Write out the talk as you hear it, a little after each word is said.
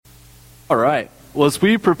All right. Well, as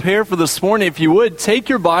we prepare for this morning, if you would, take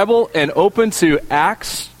your Bible and open to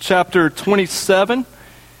Acts chapter 27.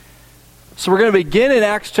 So we're going to begin in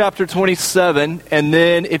Acts chapter 27, and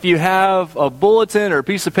then if you have a bulletin or a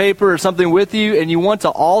piece of paper or something with you, and you want to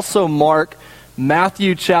also mark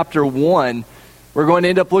Matthew chapter 1, we're going to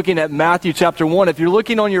end up looking at Matthew chapter 1. If you're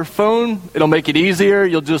looking on your phone, it'll make it easier.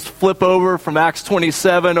 You'll just flip over from Acts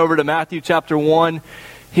 27 over to Matthew chapter 1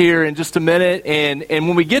 here in just a minute, and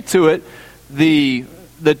when we get to it, the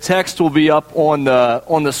text will be up on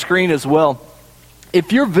the screen as well.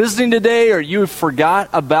 If you're visiting today or you forgot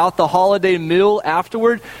about the holiday meal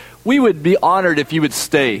afterward, we would be honored if you would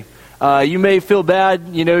stay. You may feel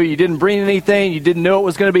bad, you didn't bring anything, you didn't know it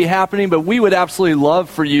was going to be happening, but we would absolutely love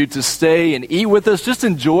for you to stay and eat with us. Just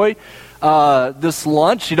enjoy this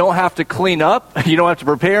lunch. You don't have to clean up. You don't have to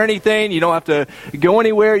prepare anything. You don't have to go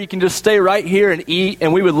anywhere. You can just stay right here and eat,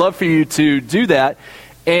 and we would love for you to do that.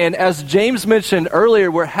 And as James mentioned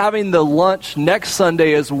earlier, we're having the lunch next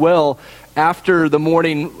Sunday as well after the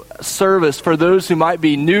morning service. For those who might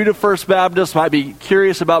be new to First Baptist, might be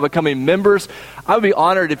curious about becoming members, I would be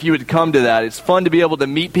honored if you would come to that. It's fun to be able to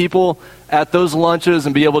meet people at those lunches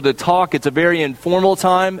and be able to talk. It's a very informal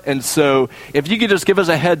time, and so if you could just give us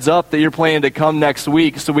a heads up that you're planning to come next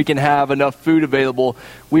week so we can have enough food available,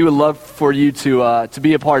 we would love for you to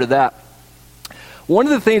be a part of that. One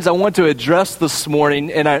of the things I want to address this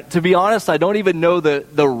morning, and to be honest, I don't even know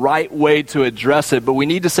the right way to address it, but we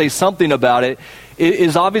need to say something about it,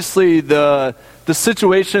 is obviously the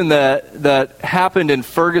situation that happened in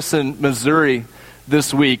Ferguson, Missouri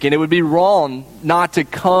this week. And it would be wrong not to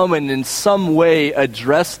come and in some way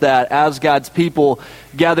address that as God's people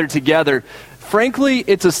gathered together. Frankly,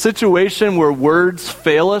 it's a situation where words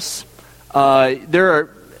fail us.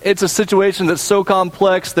 It's a situation that's so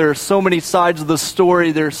complex. There are so many sides of the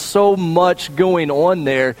story. There's so much going on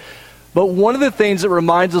there. But one of the things that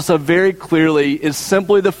reminds us of very clearly is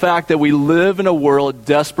simply the fact that we live in a world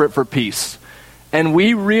desperate for peace. And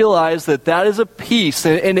we realize that is a peace,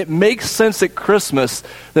 and it makes sense at Christmas,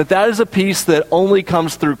 that is a peace that only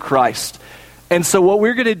comes through Christ. And so what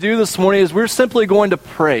we're going to do this morning is we're simply going to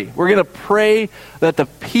pray. We're going to pray that the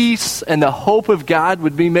peace and the hope of God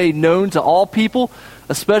would be made known to all people,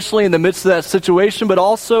 especially in the midst of that situation, but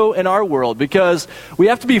also in our world. Because we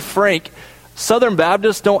have to be frank, Southern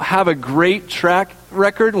Baptists don't have a great track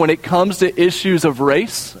record when it comes to issues of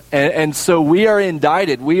race. And so we are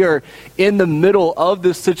indicted. We are in the middle of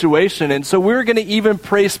this situation. And so we're going to even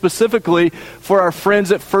pray specifically for our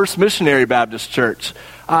friends at First Missionary Baptist Church.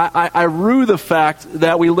 I rue the fact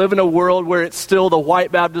that we live in a world where it's still the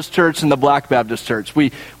white Baptist church and the black Baptist church. We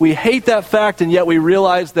hate that fact, and yet we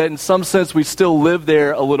realize that in some sense we still live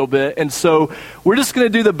there a little bit. And so we're just going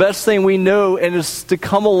to do the best thing we know, and is to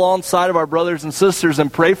come alongside of our brothers and sisters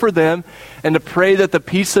and pray for them, and to pray that the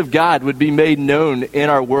peace of God would be made known in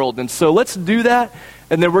our world. And so let's do that,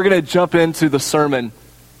 and then we're going to jump into the sermon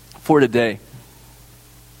for today.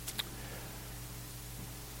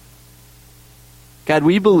 God,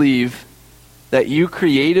 we believe that you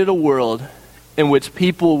created a world in which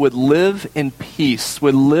people would live in peace,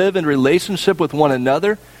 would live in relationship with one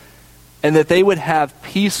another, and that they would have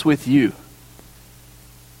peace with you.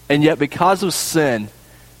 And yet because of sin,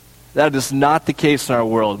 that is not the case in our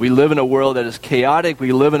world. We live in a world that is chaotic.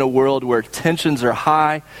 We live in a world where tensions are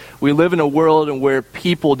high. We live in a world where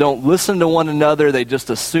people don't listen to one another. They just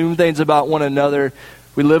assume things about one another.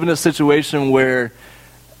 We live in a situation where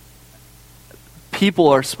people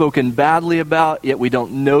are spoken badly about, yet we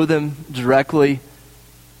don't know them directly.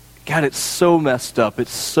 God, it's so messed up.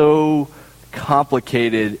 It's so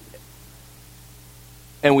complicated.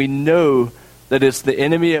 And we know that it's the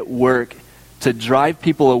enemy at work to drive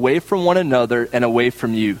people away from one another and away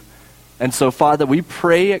from you. And so, Father, we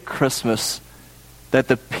pray at Christmas that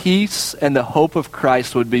the peace and the hope of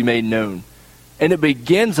Christ would be made known. And it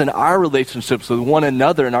begins in our relationships with one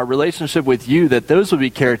another and our relationship with you, that those would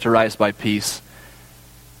be characterized by peace.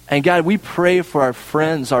 And God, we pray for our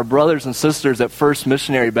friends, our brothers and sisters at First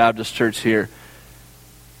Missionary Baptist Church here.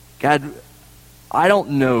 God, I don't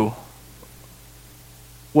know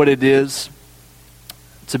what it is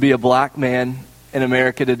to be a black man in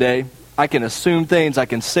America today. I can assume things, I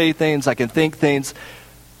can say things, I can think things.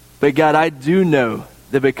 But God, I do know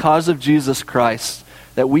that because of Jesus Christ,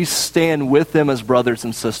 that we stand with them as brothers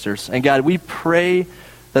and sisters. And God, we pray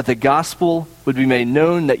that the gospel would be made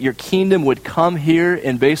known, that your kingdom would come here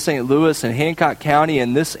in Bay St. Louis and Hancock County,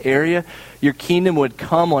 in this area. Your kingdom would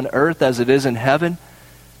come on earth as it is in heaven.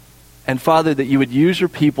 And Father, that you would use your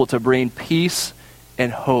people to bring peace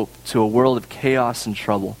and hope to a world of chaos and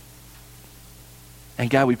trouble. And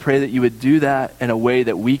God, we pray that you would do that in a way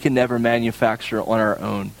that we can never manufacture on our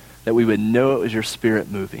own, that we would know it was your Spirit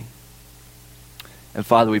moving. And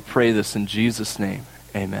Father, we pray this in Jesus' name.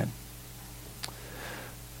 Amen.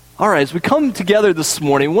 All right, as we come together this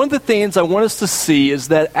morning, one of the things I want us to see is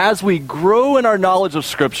that as we grow in our knowledge of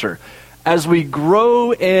Scripture, as we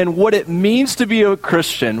grow in what it means to be a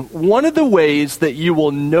Christian, one of the ways that you will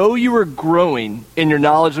know you are growing in your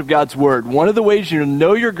knowledge of God's Word, one of the ways you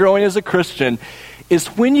know you're growing as a Christian is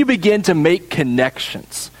when you begin to make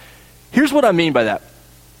connections. Here's what I mean by that.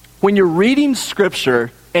 When you're reading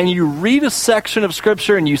Scripture and you read a section of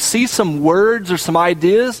Scripture and you see some words or some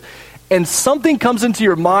ideas, and something comes into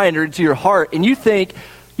your mind or into your heart, and you think,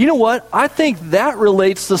 you know what? I think that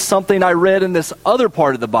relates to something I read in this other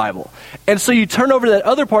part of the Bible. And so you turn over to that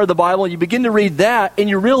other part of the Bible and you begin to read that, and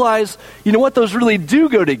you realize, you know what? Those really do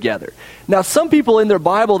go together. Now, some people in their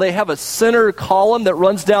Bible, they have a center column that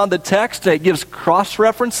runs down the text, and it gives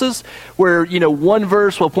cross-references where, one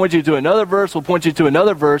verse will point you to another verse, will point you to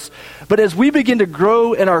another verse. But as we begin to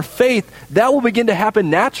grow in our faith, that will begin to happen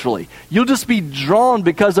naturally. You'll just be drawn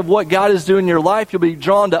because of what God is doing in your life. You'll be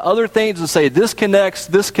drawn to other things and say, this connects,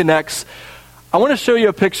 this connects. I want to show you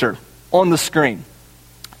a picture on the screen.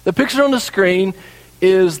 The picture on the screen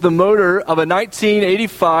is the motor of a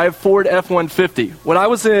 1985 Ford F-150. When I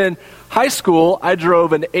was in high school, I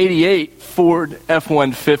drove an 88 Ford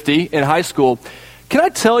F-150 in high school. Can I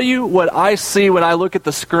tell you what I see when I look at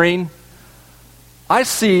the screen? I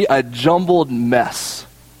see a jumbled mess.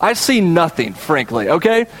 I see nothing, frankly,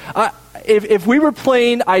 okay? If we were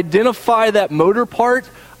playing Identify That Motor Part,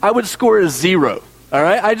 I would score a 0. All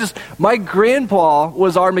right, my grandpa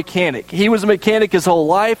was our mechanic. He was a mechanic his whole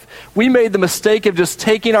life. We made the mistake of just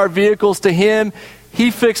taking our vehicles to him. He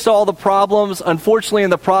fixed all the problems. Unfortunately, in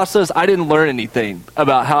the process, I didn't learn anything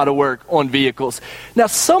about how to work on vehicles. Now,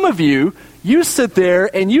 some of you sit there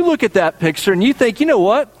and you look at that picture and you think, you know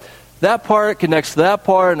what? That part connects to that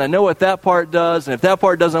part, and I know what that part does, and if that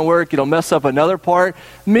part doesn't work, it'll mess up another part.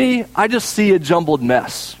 Me, I just see a jumbled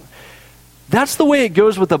mess. That's the way it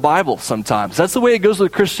goes with the Bible sometimes. That's the way it goes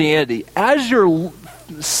with Christianity. As you're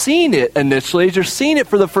seeing it initially, as you're seeing it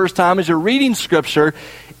for the first time, as you're reading Scripture,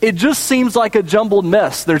 it just seems like a jumbled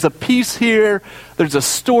mess. There's a piece here, there's a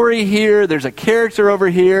story here, there's a character over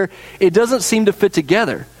here. It doesn't seem to fit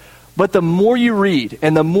together. But the more you read,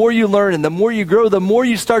 and the more you learn, and the more you grow, the more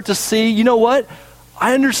you start to see, you know what?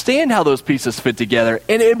 I understand how those pieces fit together,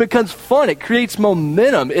 and it becomes fun. It creates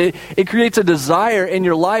momentum. It creates a desire in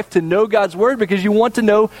your life to know God's Word because you want to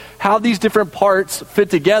know how these different parts fit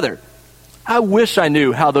together. I wish I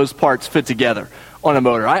knew how those parts fit together on a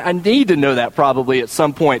motor. I need to know that probably at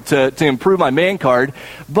some point to improve my man card,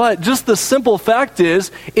 but just the simple fact is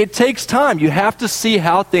it takes time. You have to see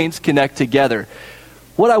how things connect together.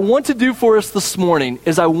 What I want to do for us this morning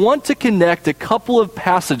is I want to connect a couple of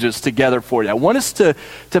passages together for you. I want us to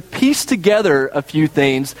piece together a few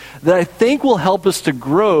things that I think will help us to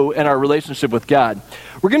grow in our relationship with God.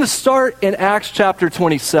 We're going to start in Acts chapter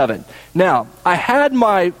 27. Now, I had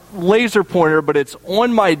my laser pointer, but it's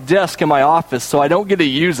on my desk in my office, so I don't get to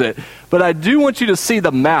use it. But I do want you to see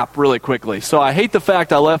the map really quickly. So I hate the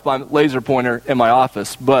fact I left my laser pointer in my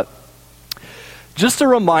office, but just a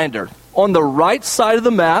reminder. On the right side of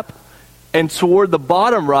the map and toward the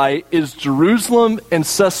bottom right is Jerusalem and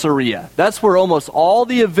Caesarea. That's where almost all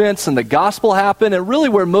the events in the gospel happen and really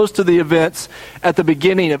where most of the events at the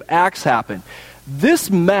beginning of Acts happen.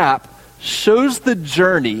 This map shows the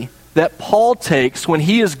journey that Paul takes when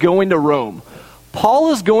he is going to Rome.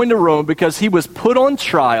 Paul is going to Rome because he was put on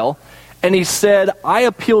trial and he said, I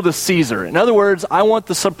appeal to Caesar. In other words, I want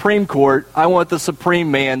the Supreme Court, I want the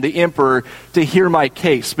supreme man, the emperor, to hear my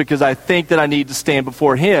case because I think that I need to stand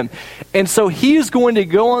before him. And so he is going to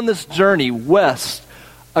go on this journey west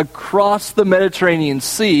across the Mediterranean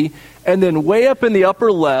Sea, and then way up in the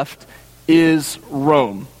upper left is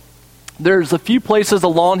Rome. There's a few places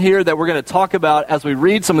along here that we're going to talk about as we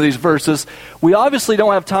read some of these verses. We obviously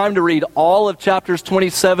don't have time to read all of chapters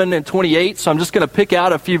 27 and 28, so I'm just going to pick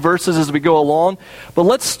out a few verses as we go along. But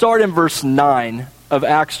let's start in verse 9 of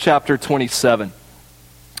Acts chapter 27.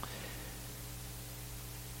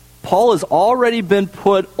 Paul has already been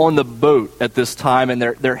put on the boat at this time, and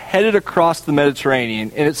they're headed across the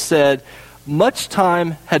Mediterranean. And it said, much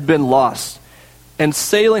time had been lost, and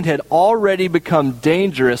sailing had already become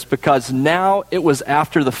dangerous because now it was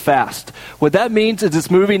after the fast. What that means is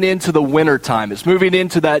it's moving into the winter time. It's moving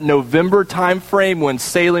into that November time frame when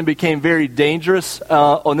sailing became very dangerous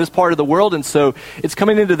on this part of the world, and so it's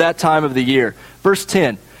coming into that time of the year. Verse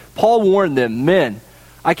 10, Paul warned them, men,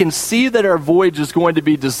 I can see that our voyage is going to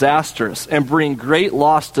be disastrous and bring great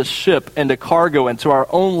loss to ship and to cargo and to our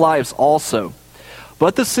own lives also."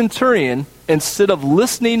 But the centurion, instead of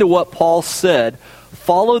listening to what Paul said,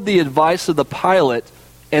 followed the advice of the pilot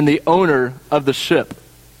and the owner of the ship.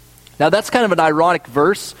 Now that's kind of an ironic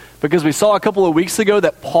verse, because we saw a couple of weeks ago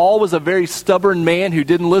that Paul was a very stubborn man who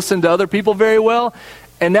didn't listen to other people very well,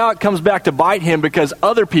 and now it comes back to bite him because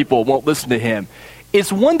other people won't listen to him.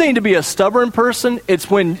 It's one thing to be a stubborn person. It's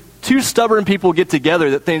when two stubborn people get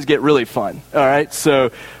together that things get really fun. All right,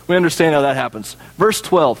 so we understand how that happens. Verse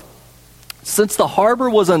 12. Since the harbor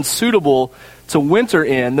was unsuitable to winter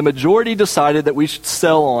in, the majority decided that we should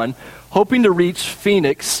sail on, hoping to reach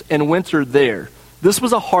Phoenix and winter there. This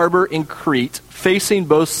was a harbor in Crete, facing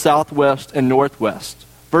both southwest and northwest.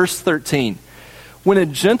 Verse 13. When a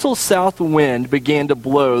gentle south wind began to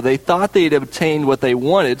blow, they thought they had obtained what they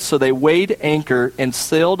wanted, so they weighed anchor and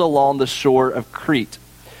sailed along the shore of Crete.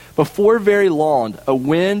 Before very long, a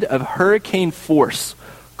wind of hurricane force,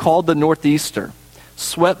 called the northeaster,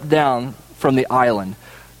 swept down from the island.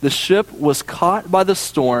 The ship was caught by the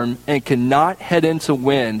storm and could not head into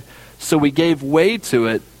wind, so we gave way to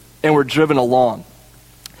it and were driven along.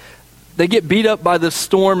 They get beat up by the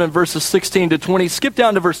storm in verses 16 to 20. Skip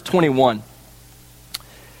down to verse 21.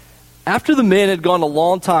 After the men had gone a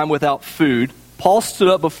long time without food, Paul stood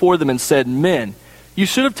up before them and said, "Men, you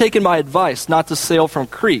should have taken my advice not to sail from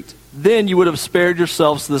Crete. Then you would have spared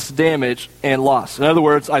yourselves this damage and loss." In other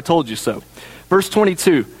words, I told you so. Verse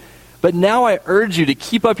 22. "But now I urge you to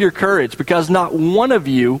keep up your courage, because not one of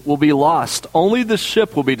you will be lost. Only the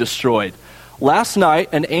ship will be destroyed. Last night,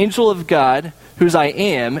 an angel of God, whose I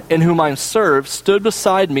am and whom I serve, stood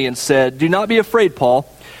beside me and said, 'Do not be afraid, Paul.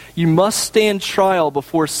 You must stand trial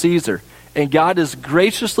before Caesar, and God has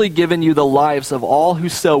graciously given you the lives of all who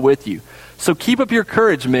sail with you. So keep up your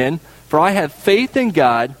courage, men, for I have faith in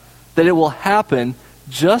God that it will happen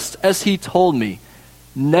just as he told me.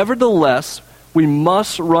 Nevertheless, we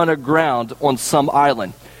must run aground on some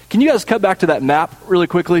island.'" Can you guys cut back to that map really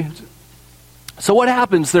quickly? So what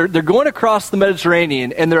happens? They're going across the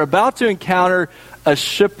Mediterranean, and they're about to encounter a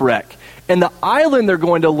shipwreck. And the island they're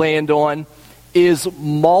going to land on is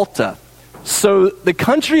Malta. So the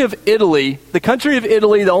country of Italy,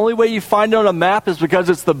 the only way you find it on a map is because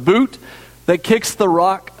it's the boot that kicks the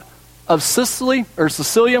rock of Sicily, or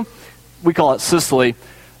Sicilia. We call it Sicily.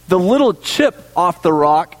 The little chip off the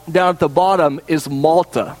rock down at the bottom is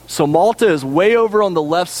Malta. So Malta is way over on the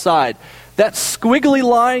left side. That squiggly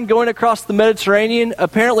line going across the Mediterranean,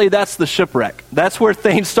 apparently that's the shipwreck. That's where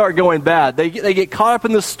things start going bad. They get caught up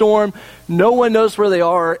in the storm. No one knows where they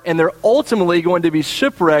are, and they're ultimately going to be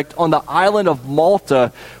shipwrecked on the island of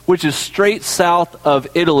Malta, which is straight south of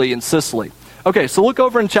Italy and Sicily. Okay, so look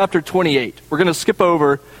over in chapter 28. We're going to skip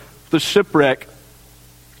over the shipwreck.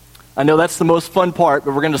 I know that's the most fun part,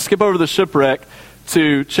 but we're going to skip over the shipwreck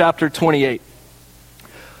to chapter 28.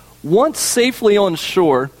 Once safely on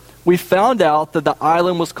shore, we found out that the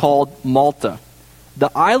island was called Malta.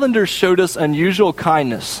 The islanders showed us unusual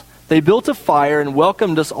kindness. They built a fire and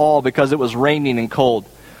welcomed us all because it was raining and cold.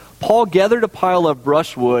 Paul gathered a pile of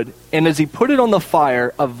brushwood, and as he put it on the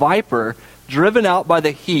fire, a viper, driven out by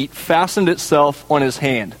the heat, fastened itself on his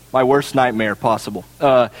hand. My worst nightmare possible.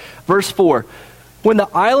 Verse 4. When the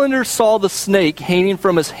islanders saw the snake hanging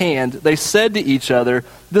from his hand, they said to each other,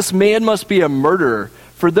 "This man must be a murderer,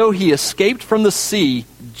 for though he escaped from the sea,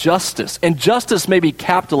 justice," and justice may be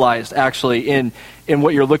capitalized actually in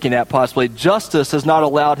what you're looking at possibly, "justice has not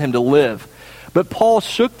allowed him to live." But Paul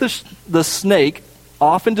shook the snake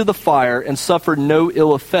off into the fire and suffered no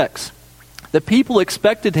ill effects. The people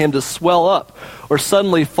expected him to swell up or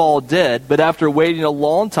suddenly fall dead, but after waiting a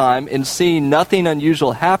long time and seeing nothing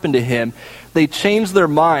unusual happen to him, they changed their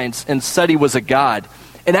minds and said he was a god.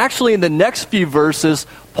 And actually in the next few verses,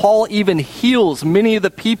 Paul even heals many of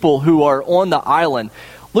the people who are on the island.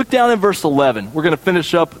 Look down in verse 11. We're going to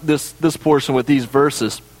finish up this portion with these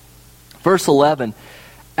verses. Verse 11.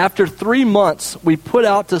 After 3 months, we put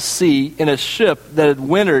out to sea in a ship that had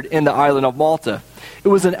wintered in the island of Malta. It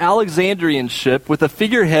was an Alexandrian ship with a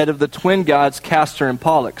figurehead of the twin gods Castor and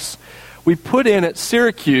Pollux. We put in at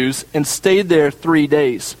Syracuse and stayed there 3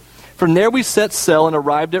 days. From there we set sail and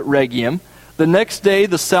arrived at Rhegium. The next day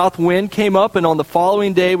the south wind came up, and on the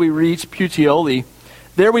following day we reached Puteoli.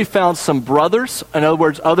 There we found some brothers, in other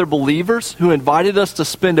words, other believers, who invited us to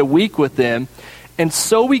spend a week with them, and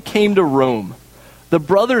so we came to Rome. The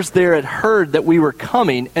brothers there had heard that we were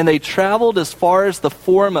coming, and they traveled as far as the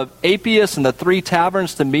Forum of Appius and the 3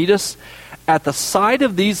 taverns to meet us. At the sight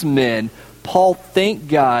of these men, Paul thanked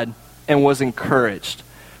God and was encouraged.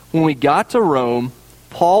 When we got to Rome,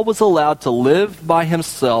 Paul was allowed to live by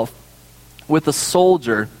himself with a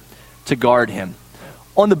soldier to guard him.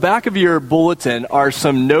 On the back of your bulletin are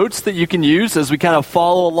some notes that you can use as we kind of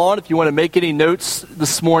follow along if you want to make any notes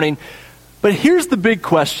this morning. But here's the big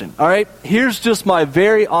question, all right? Here's just my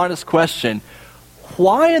very honest question.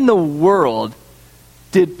 Why in the world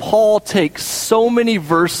did Paul take so many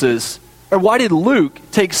verses, or why did Luke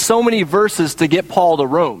take so many verses to get Paul to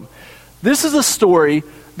Rome? This is a story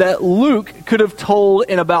that Luke could have told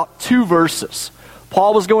in about 2 verses.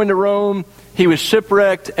 Paul was going to Rome. He was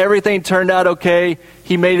shipwrecked. Everything turned out okay.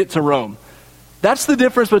 He made it to Rome. That's the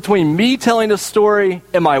difference between me telling a story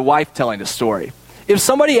and my wife telling a story. If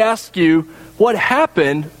somebody asks you what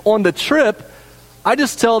happened on the trip, I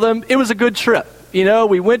just tell them it was a good trip. You know,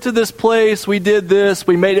 we went to this place, we did this,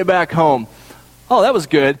 we made it back home. Oh, that was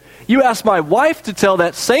good. You ask my wife to tell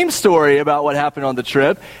that same story about what happened on the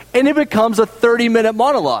trip, and it becomes a 30-minute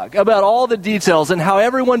monologue about all the details and how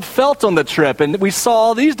everyone felt on the trip, and we saw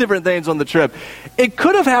all these different things on the trip. It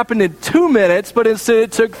could have happened in 2 minutes, but instead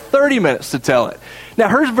it took 30 minutes to tell it. Now,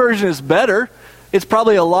 her version is better. It's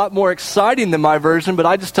probably a lot more exciting than my version, but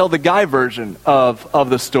I just tell the guy version of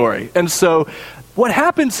the story. And so what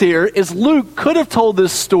happens here is Luke could have told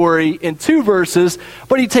this story in 2 verses,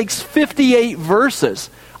 but he takes 58 verses.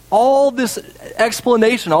 All this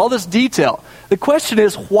explanation, all this detail. The question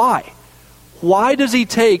is, why? Why does he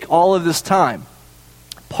take all of this time?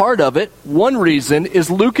 Part of it, one reason,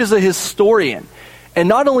 is Luke is a historian. And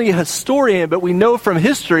not only a historian, but we know from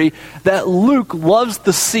history that Luke loves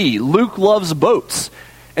the sea. Luke loves boats.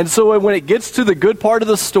 And so when it gets to the good part of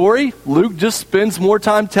the story, Luke just spends more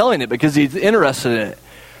time telling it because he's interested in it.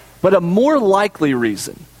 But a more likely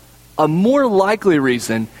reason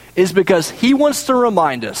is because he wants to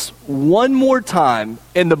remind us one more time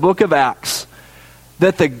in the book of Acts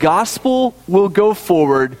that the gospel will go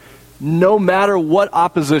forward no matter what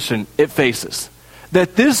opposition it faces.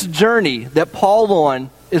 That this journey that Paul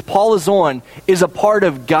is on is a part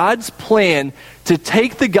of God's plan to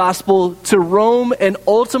take the gospel to Rome and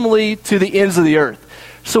ultimately to the ends of the earth.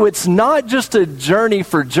 So it's not just a journey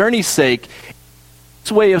for journey's sake. It's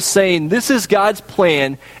a way of saying this is God's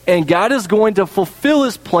plan, and God is going to fulfill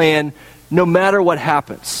his plan no matter what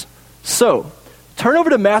happens. So, turn over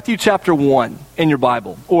to Matthew chapter 1 in your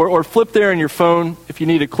Bible, or flip there in your phone if you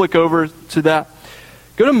need to click over to that.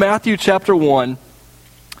 Go to Matthew chapter 1,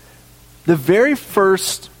 the very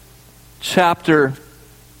first chapter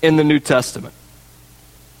in the New Testament.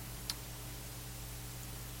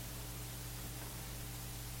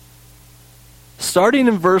 Starting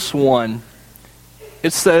in verse 1,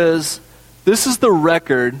 it says, "This is the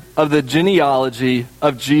record of the genealogy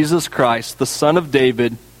of Jesus Christ, the son of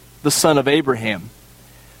David, the son of Abraham.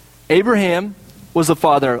 Abraham was the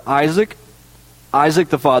father of Isaac, Isaac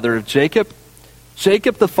the father of Jacob,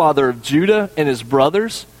 Jacob the father of Judah and his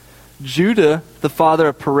brothers, Judah the father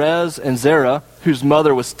of Perez and Zerah, whose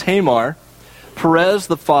mother was Tamar, Perez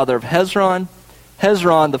the father of Hezron,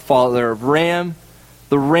 Hezron the father of Ram,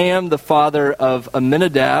 the Ram the father of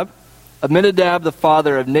Amminadab, Amminadab the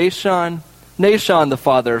father of Nahshon, Nahshon the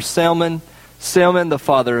father of Salmon, Salmon the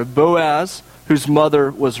father of Boaz, whose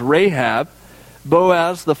mother was Rahab,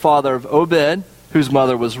 Boaz the father of Obed, whose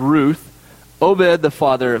mother was Ruth, Obed the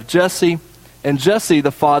father of Jesse, and Jesse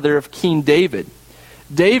the father of King David.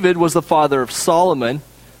 David was the father of Solomon,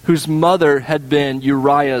 whose mother had been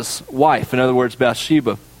Uriah's wife, in other words,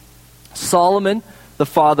 Bathsheba. Solomon the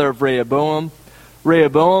father of Rehoboam,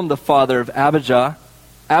 Rehoboam the father of Abijah,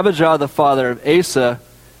 Abijah the father of Asa.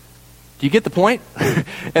 Do you get the point?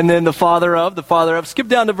 And then the father of, skip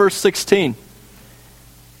down to verse 16.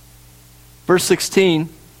 Verse 16,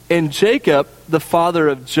 and Jacob the father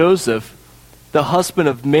of Joseph, the husband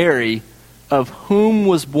of Mary, of whom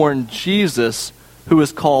was born Jesus, who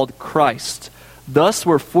is called Christ. Thus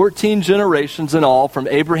were 14 generations in all from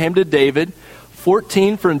Abraham to David,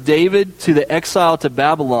 14 from David to the exile to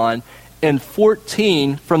Babylon, and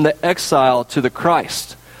 14 from the exile to the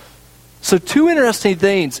Christ. So 2 interesting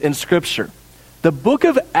things in Scripture. The book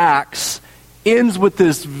of Acts ends with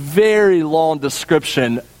this very long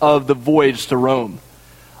description of the voyage to Rome.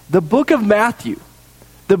 The book of Matthew,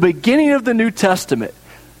 the beginning of the New Testament,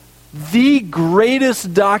 the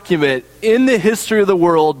greatest document in the history of the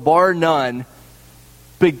world, bar none,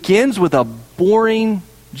 begins with a boring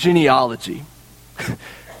genealogy.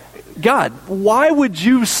 God, why would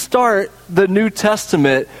you start the New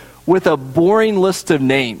Testament with a boring list of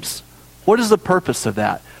names? What is the purpose of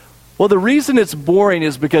that? Well, the reason it's boring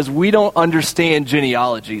is because we don't understand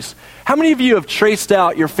genealogies. How many of you have traced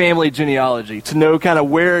out your family genealogy to know kind of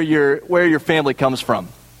where your family comes from?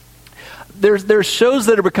 There's shows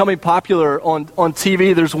that are becoming popular on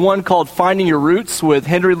TV. There's one called Finding Your Roots with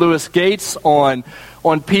Henry Louis Gates on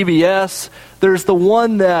PBS. There's the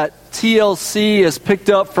one that TLC has picked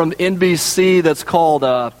up from NBC that's called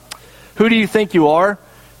Who Do You Think You Are?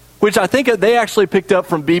 Which I think they actually picked up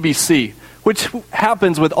from BBC, which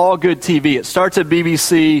happens with all good TV. It starts at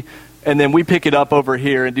BBC, and then we pick it up over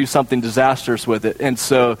here and do something disastrous with it. And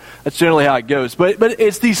so that's generally how it goes. But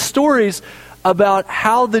it's these stories about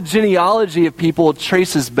how the genealogy of people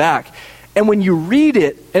traces back. And when you read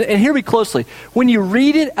it, and hear me closely, when you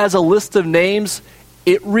read it as a list of names,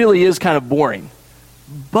 it really is kind of boring.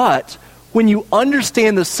 But when you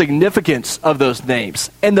understand the significance of those names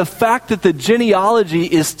and the fact that the genealogy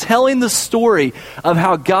is telling the story of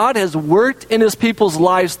how God has worked in his people's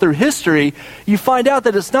lives through history, you find out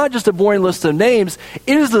that it's not just a boring list of names.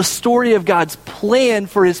 It is the story of God's plan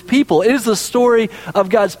for his people. It is the story of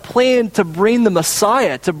God's plan to bring the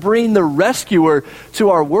Messiah, to bring the rescuer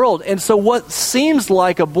to our world. And so what seems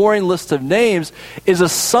like a boring list of names is a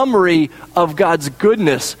summary of God's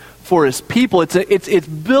goodness for his people. It's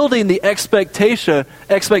building the expectation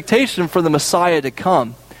for the Messiah to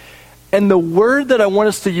come. And the word that I want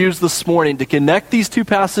us to use this morning to connect these two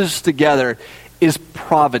passages together is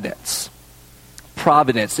providence.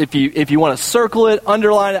 Providence. If you want to circle it,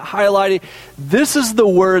 underline it, highlight it, this is the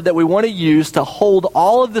word that we want to use to hold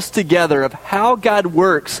all of this together of how God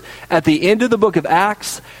works at the end of the book of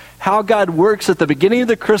Acts, how God works at the beginning of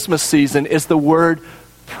the Christmas season is the word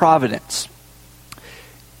providence.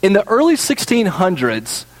 In the early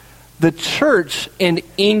 1600s, the church in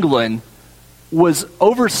England was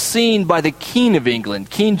overseen by the King of England,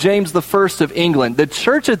 King James I of England. The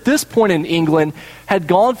church at this point in England had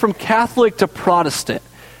gone from Catholic to Protestant.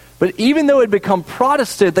 But even though it had become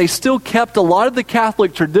Protestant, they still kept a lot of the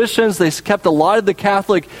Catholic traditions. They kept a lot of the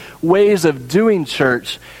Catholic ways of doing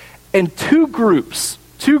church. And two groups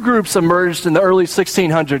emerged in the early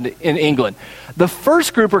 1600s in England. The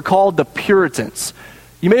first group are called the Puritans.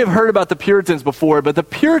 You may have heard about the Puritans before, but the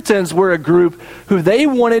Puritans were a group who they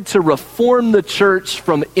wanted to reform the church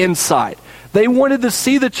from inside. They wanted to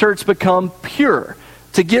see the church become pure,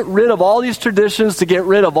 to get rid of all these traditions, to get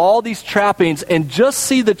rid of all these trappings, and just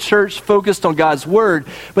see the church focused on God's word.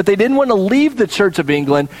 But they didn't want to leave the Church of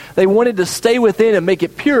England. They wanted to stay within and make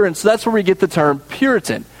it pure, and so that's where we get the term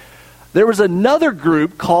Puritan. There was another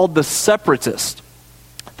group called the Separatists.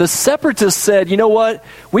 The Separatists said, you know what,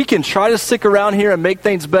 we can try to stick around here and make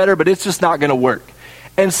things better, but it's just not going to work.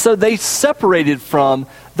 And so they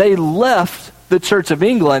they left the Church of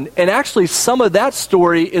England, and actually some of that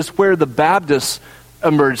story is where the Baptists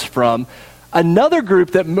emerged from. Another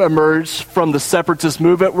group that emerged from the Separatist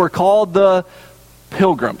movement were called the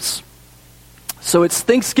Pilgrims. So it's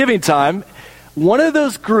Thanksgiving time. One of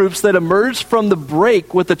those groups that emerged from the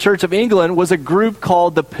break with the Church of England was a group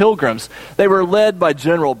called the Pilgrims. They were led by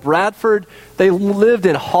General Bradford. They lived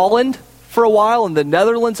in Holland for a while, in the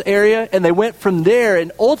Netherlands area, and they went from there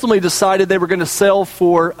and ultimately decided they were going to sail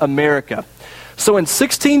for America. So in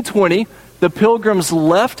 1620, the Pilgrims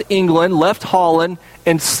left England, left Holland,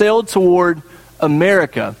 and sailed toward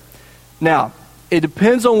America. Now, it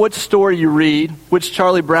depends on which story you read, which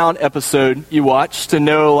Charlie Brown episode you watch to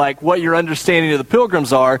know what your understanding of the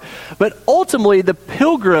Pilgrims are. But ultimately, the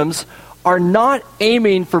Pilgrims are not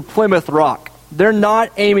aiming for Plymouth Rock. They're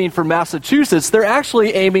not aiming for Massachusetts. They're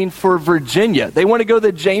actually aiming for Virginia. They want to go to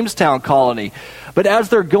the Jamestown colony. But as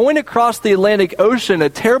they're going across the Atlantic Ocean, a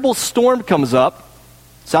terrible storm comes up.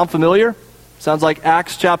 Sound familiar? Sounds like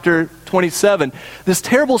Acts chapter 27. This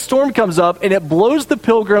terrible storm comes up and it blows the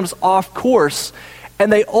Pilgrims off course,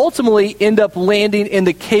 and they ultimately end up landing in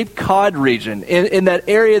the Cape Cod region, in that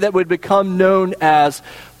area that would become known as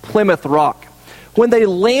Plymouth Rock. When they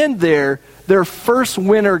land there, their first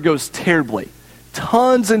winter goes terribly.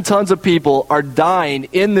 Tons and tons of people are dying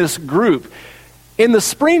in this group. In the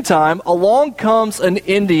springtime, along comes an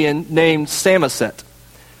Indian named Samoset.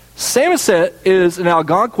 Samoset is an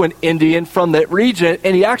Algonquin Indian from that region,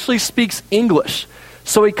 and he actually speaks English.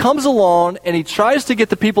 So he comes along, and he tries to get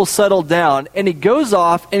the people settled down, and he goes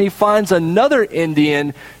off, and he finds another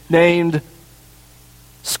Indian named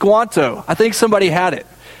Squanto. I think somebody had it.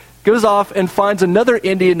 Goes off and finds another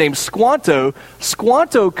Indian named Squanto.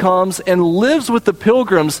 Squanto comes and lives with the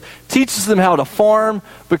Pilgrims, teaches them how to farm,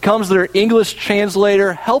 becomes their English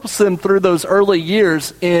translator, helps them through those early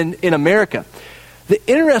years in America. The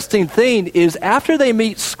interesting thing is after they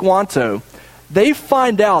meet Squanto, they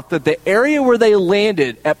find out that the area where they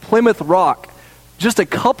landed at Plymouth Rock just a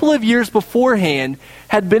couple of years beforehand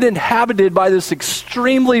had been inhabited by this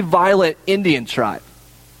extremely violent Indian tribe.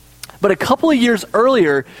 But a couple of years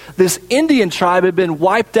earlier, this Indian tribe had been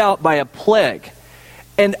wiped out by a plague.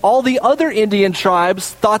 And all the other Indian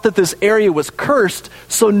tribes thought that this area was cursed,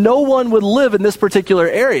 so no one would live in this particular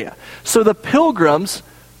area. So the Pilgrims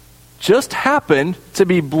just happened to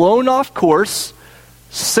be blown off course,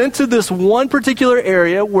 sent to this one particular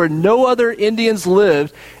area where no other Indians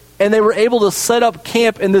lived, and they were able to set up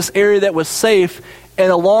camp in this area that was safe.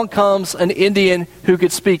 And along comes an Indian who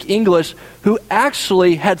could speak English, who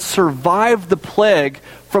actually had survived the plague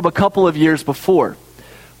from a couple of years before.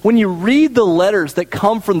 When you read the letters that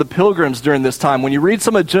come from the Pilgrims during this time, when you read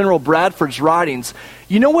some of General Bradford's writings,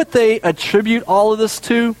 you know what they attribute all of this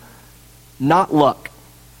to? Not luck,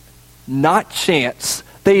 not chance.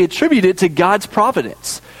 They attribute it to God's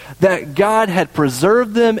providence, that God had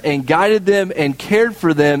preserved them and guided them and cared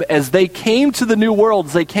for them as they came to the New World,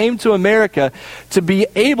 as they came to America to be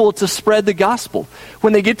able to spread the gospel.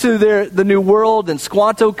 When they get to the New World and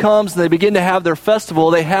Squanto comes and they begin to have their festival,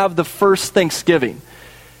 they have the first Thanksgiving.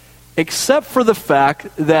 Except for the fact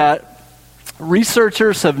that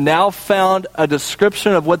researchers have now found a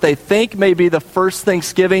description of what they think may be the first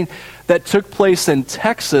Thanksgiving that took place in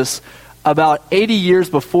Texas about 80 years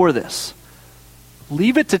before this.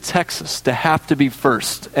 Leave it to Texas to have to be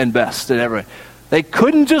first and best and everything. They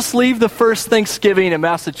couldn't just leave the first Thanksgiving in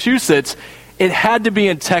Massachusetts. It had to be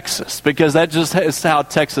in Texas because that just is how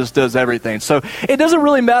Texas does everything. So it doesn't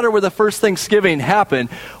really matter where the first Thanksgiving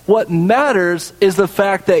happened. What matters is the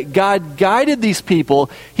fact that God guided these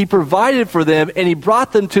people, He provided for them, and He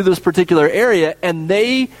brought them to this particular area, and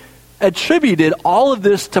they attributed all of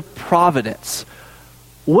this to providence.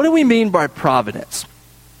 What do we mean by providence?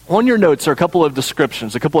 On your notes are a couple of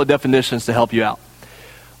descriptions, a couple of definitions to help you out.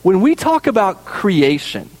 When we talk about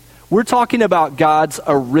creation, we're talking about God's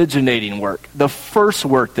originating work, the first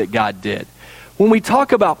work that God did. When we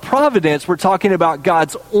talk about providence, we're talking about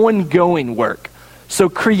God's ongoing work. So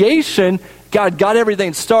creation, God got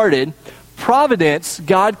everything started. Providence,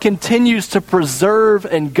 God continues to preserve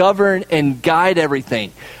and govern and guide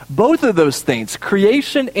everything. Both of those things,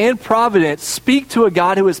 creation and providence, speak to a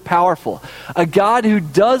God who is powerful, a God who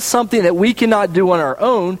does something that we cannot do on our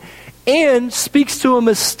own, and speaks to a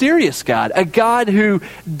mysterious God, a God who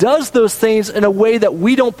does those things in a way that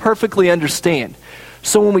we don't perfectly understand.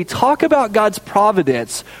 So when we talk about God's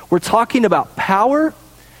providence, we're talking about power,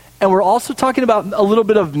 and we're also talking about a little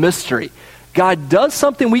bit of mystery. God does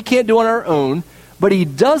something we can't do on our own, but He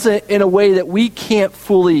does it in a way that we can't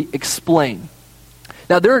fully explain.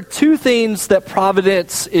 Now, there are two things that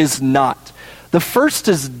providence is not. The first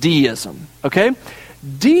is deism, okay?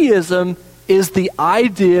 Deism is the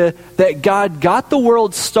idea that God got the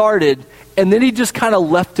world started and then He just kind of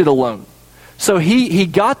left it alone. So he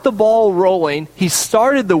got the ball rolling, He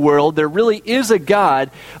started the world, there really is a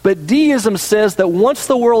God, but deism says that once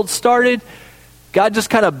the world started, God just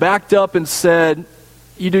kind of backed up and said,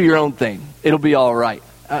 you do your own thing, it'll be all right.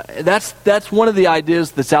 That's one of the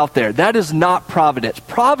ideas that's out there. That is not providence.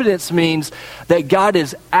 Providence means that God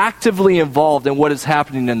is actively involved in what is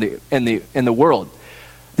happening in the world.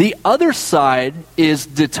 The other side is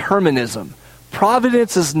determinism.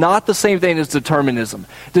 Providence is not the same thing as determinism.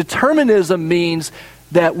 Determinism means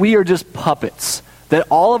that we are just puppets, that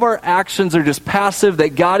all of our actions are just passive,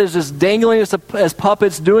 that God is just dangling us as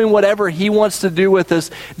puppets, doing whatever He wants to do with us,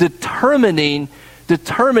 determining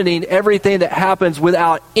everything that happens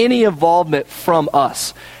without any involvement from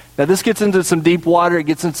us. Now, this gets into some deep water. It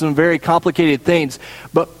gets into some very complicated things.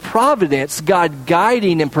 But providence, God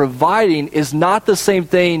guiding and providing, is not the same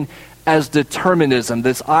thing as determinism,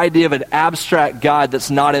 this idea of an abstract God that's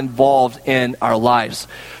not involved in our lives.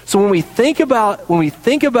 So when we think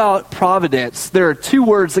about providence, there are two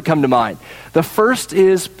words that come to mind. The first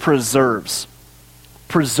is preserves.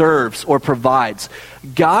 Preserves or provides.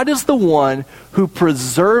 God is the one who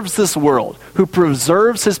preserves this world, who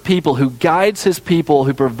preserves His people, who guides His people,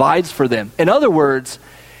 who provides for them. In other words,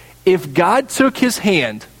 if God took His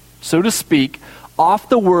hand, so to speak, off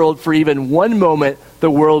the world for even one moment,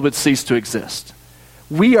 the world would cease to exist.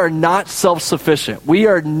 We are not self-sufficient. We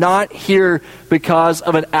are not here because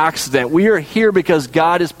of an accident. We are here because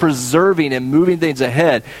God is preserving and moving things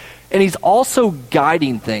ahead. And He's also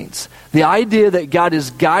guiding things. The idea that God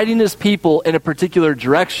is guiding His people in a particular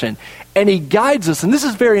direction. And He guides us, and this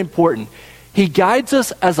is very important, He guides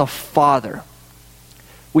us as a father.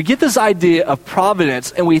 We get this idea of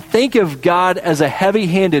providence, and we think of God as a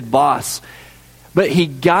heavy-handed boss. But He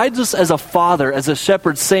guides us as a father, as a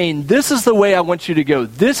shepherd, saying, this is the way I want you to go.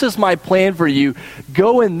 This is my plan for you.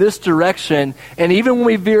 Go in this direction. And even when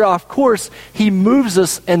we veer off course, He moves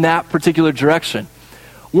us in that particular direction.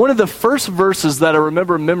 One of the first verses that I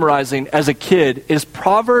remember memorizing as a kid is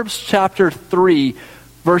Proverbs chapter 3,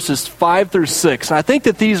 verses 5 through 6. And I think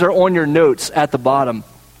that these are on your notes at the bottom.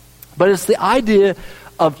 But it's the idea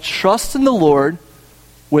of trust in the Lord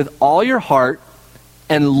with all your heart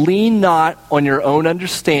and lean not on your own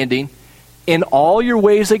understanding. In all your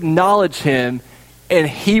ways acknowledge him, and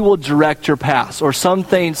he will direct your paths. Or some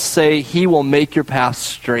things say he will make your path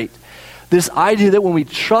straight. This idea that when we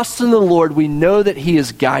trust in the Lord, we know that he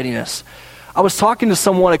is guiding us. I was talking to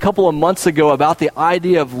someone a couple of months ago about the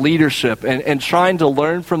idea of leadership and trying to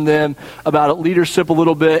learn from them about leadership a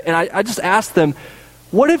little bit. And I just asked them,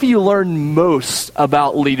 what have you learned most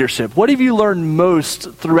about leadership? What have you learned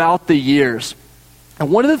most throughout the years?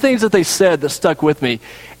 And one of the things that they said that stuck with me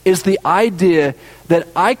is the idea that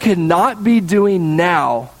I could not be doing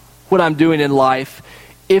now what I'm doing in life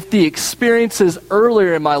if the experiences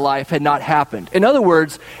earlier in my life had not happened. In other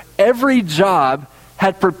words, every job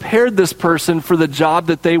had prepared this person for the job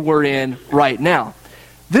that they were in right now.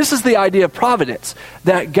 This is the idea of providence,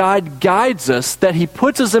 that God guides us, that he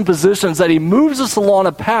puts us in positions, that he moves us along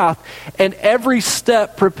a path, and every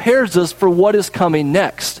step prepares us for what is coming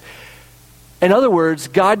next. In other words,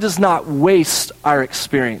 God does not waste our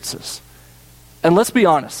experiences. And let's be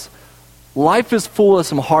honest, life is full of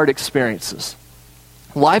some hard experiences.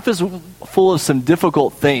 Life is full of some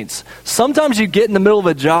difficult things. Sometimes you get in the middle of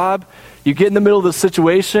a job, you get in the middle of the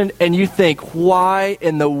situation, and you think, why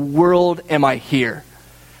in the world am I here?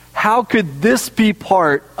 How could this be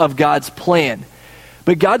part of God's plan?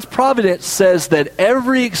 But God's providence says that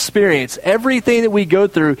every experience, everything that we go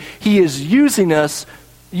through, he is using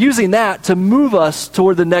that to move us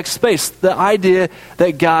toward the next space. The idea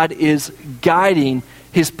that God is guiding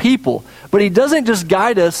his people. But he doesn't just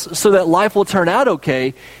guide us so that life will turn out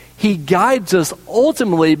okay. He guides us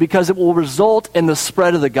ultimately because it will result in the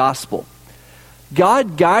spread of the gospel.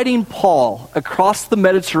 God guiding Paul across the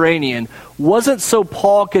Mediterranean wasn't so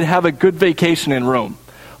Paul could have a good vacation in Rome.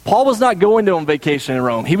 Paul was not going on vacation in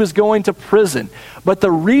Rome. He was going to prison. But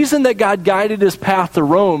the reason that God guided his path to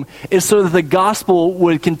Rome is so that the gospel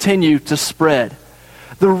would continue to spread.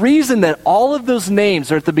 The reason that all of those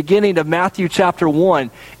names are at the beginning of Matthew chapter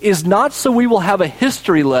 1 is not so we will have a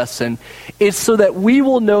history lesson. It's so that we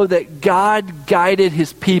will know that God guided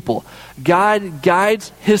his people. God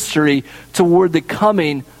guides history toward the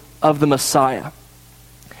coming of the Messiah.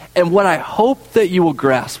 And what I hope that you will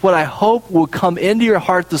grasp, what I hope will come into your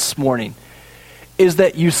heart this morning, is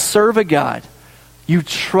that you serve a God, you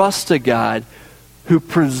trust a God who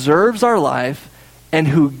preserves our life and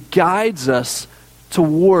who guides us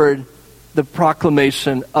toward the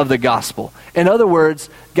proclamation of the gospel. In other words,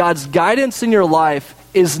 God's guidance in your life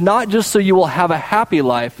is not just so you will have a happy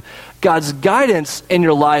life. God's guidance in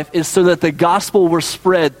your life is so that the gospel will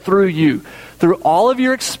spread through you, through all of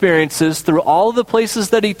your experiences, through all of the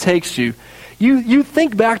places that he takes you. You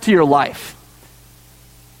think back to your life.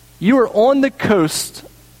 You are on the coast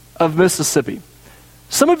of Mississippi.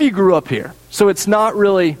 Some of you grew up here, so it's not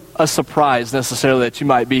really a surprise necessarily that you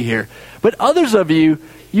might be here. But others of you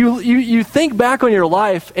think back on your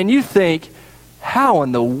life and you think, how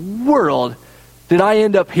in the world did I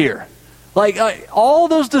end up here? Like all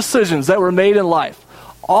those decisions that were made in life,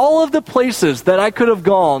 all of the places that I could have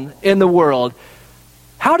gone in the world,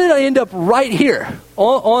 how did I end up right here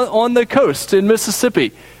on the coast in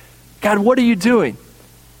Mississippi? God, what are you doing?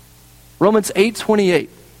 Romans 8:28,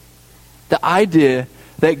 the idea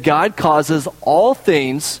that God causes all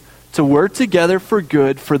things to work together for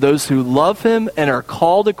good for those who love him and are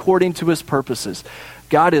called according to his purposes.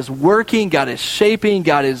 God is working, God is shaping,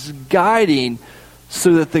 God is guiding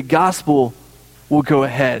so that the gospel will go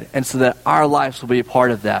ahead and so that our lives will be a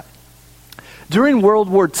part of that. During World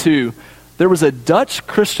War II, there was a Dutch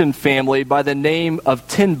Christian family by the name of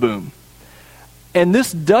Ten Boom. And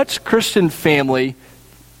this Dutch Christian family,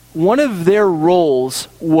 one of their roles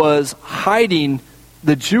was hiding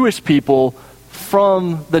the Jewish people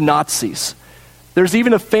from the Nazis. There's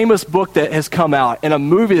even a famous book that has come out and a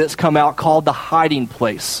movie that's come out called The Hiding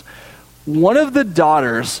Place. One of the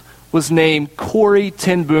daughters was named Corrie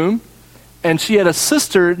Ten Boom, and she had a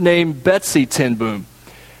sister named Betsy Ten Boom.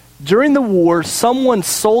 During the war, someone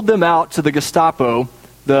sold them out to the Gestapo,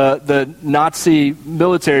 the Nazi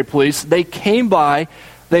military police. They came by,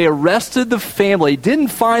 they arrested the family, didn't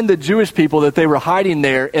find the Jewish people that they were hiding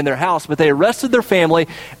there in their house, but they arrested their family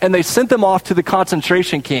and they sent them off to the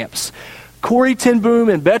concentration camps. Corrie Ten Boom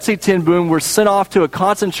and Betsy Ten Boom were sent off to a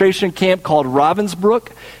concentration camp called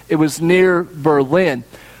Ravensbrück. It was near Berlin.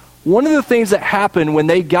 One of the things that happened when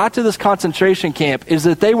they got to this concentration camp is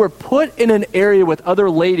that they were put in an area with other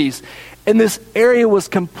ladies, and this area was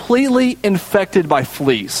completely infected by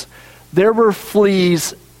fleas. There were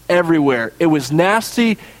fleas everywhere. It was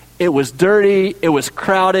nasty, it was dirty, it was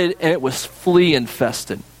crowded, and it was flea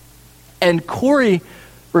infested. And Corrie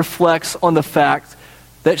reflects on the fact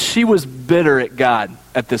that she was bitter at God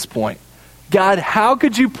at this point. God, how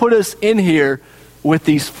could you put us in here with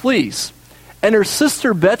these fleas? And her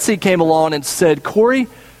sister Betsy came along and said, Corrie,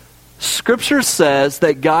 Scripture says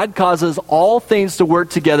that God causes all things to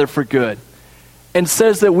work together for good, and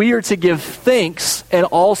says that we are to give thanks in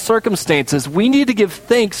all circumstances. We need to give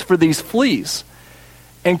thanks for these fleas.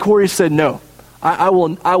 And Corrie said, no, I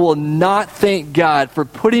will not thank God for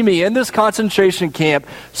putting me in this concentration camp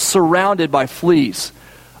surrounded by fleas.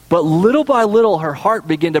 But little by little, her heart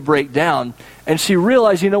began to break down, and she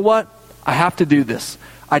realized, you know what? I have to do this.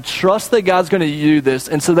 I trust that God's going to do this.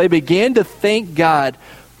 And so they began to thank God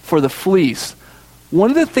for the fleas. One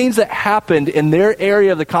of the things that happened in their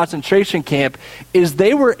area of the concentration camp is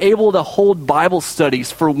they were able to hold Bible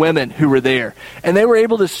studies for women who were there. And they were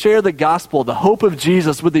able to share the gospel, the hope of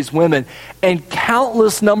Jesus with these women. And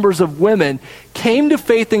countless numbers of women came to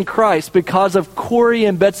faith in Christ because of Corrie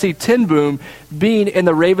and Betsy ten Boom being in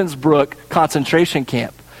the Ravensbrück concentration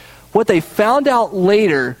camp. What they found out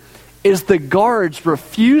later is the guards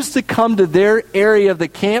refused to come to their area of the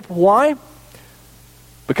camp. Why?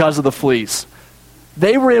 Because of the fleas.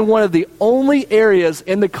 They were in one of the only areas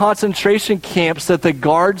in the concentration camps that the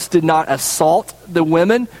guards did not assault the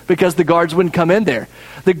women because the guards wouldn't come in there.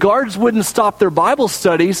 The guards wouldn't stop their Bible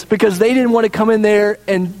studies because they didn't want to come in there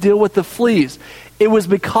and deal with the fleas. It was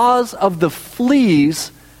because of the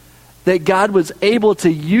fleas that God was able to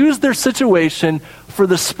use their situation for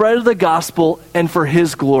the spread of the gospel and for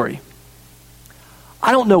His glory.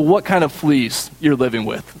 I don't know what kind of fleas you're living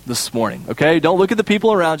with this morning, okay? Don't look at the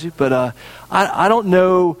people around you, but I don't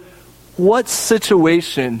know what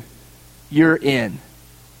situation you're in.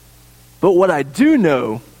 But what I do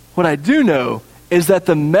know is that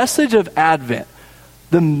the message of Advent,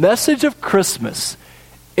 the message of Christmas,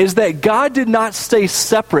 is that God did not stay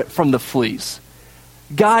separate from the fleas.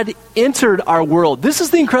 God entered our world. This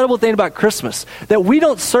is the incredible thing about Christmas, that we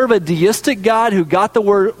don't serve a deistic God who got the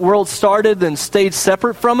world started and stayed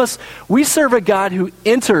separate from us. We serve a God who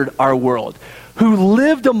entered our world, who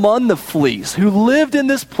lived among the fleas, who lived in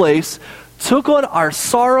this place, took on our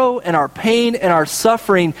sorrow and our pain and our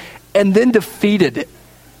suffering, and then defeated it.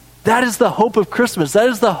 That is the hope of Christmas. That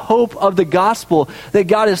is the hope of the gospel, that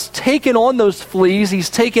God has taken on those fleas.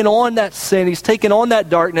 He's taken on that sin. He's taken on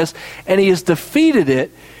that darkness, and He has defeated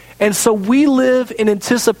it. And so we live in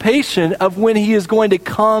anticipation of when He is going to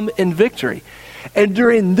come in victory. And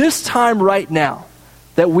during this time right now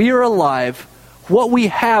that we are alive, what we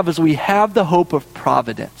have is we have the hope of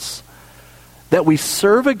providence. That we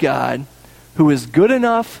serve a God who is good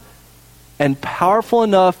enough and powerful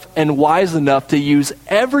enough and wise enough to use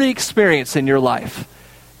every experience in your life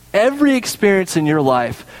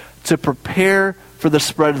to prepare for the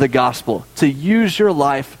spread of the gospel, to use your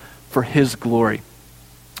life for His glory.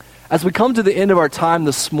 As we come to the end of our time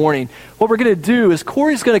this morning, what we're going to do is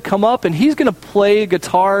Corey's going to come up and he's going to play a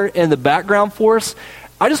guitar in the background for us.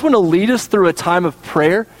 I just want to lead us through a time of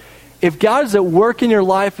prayer. If God is at work in your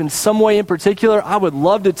life in some way in particular, I would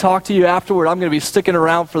love to talk to you afterward. I'm going to be sticking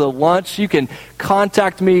around for the lunch. You can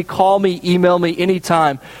contact me, call me, email me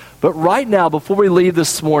anytime. But right now, before we leave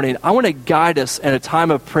this morning, I want to guide us in a time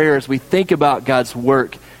of prayer as we think about God's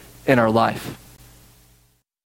work in our life.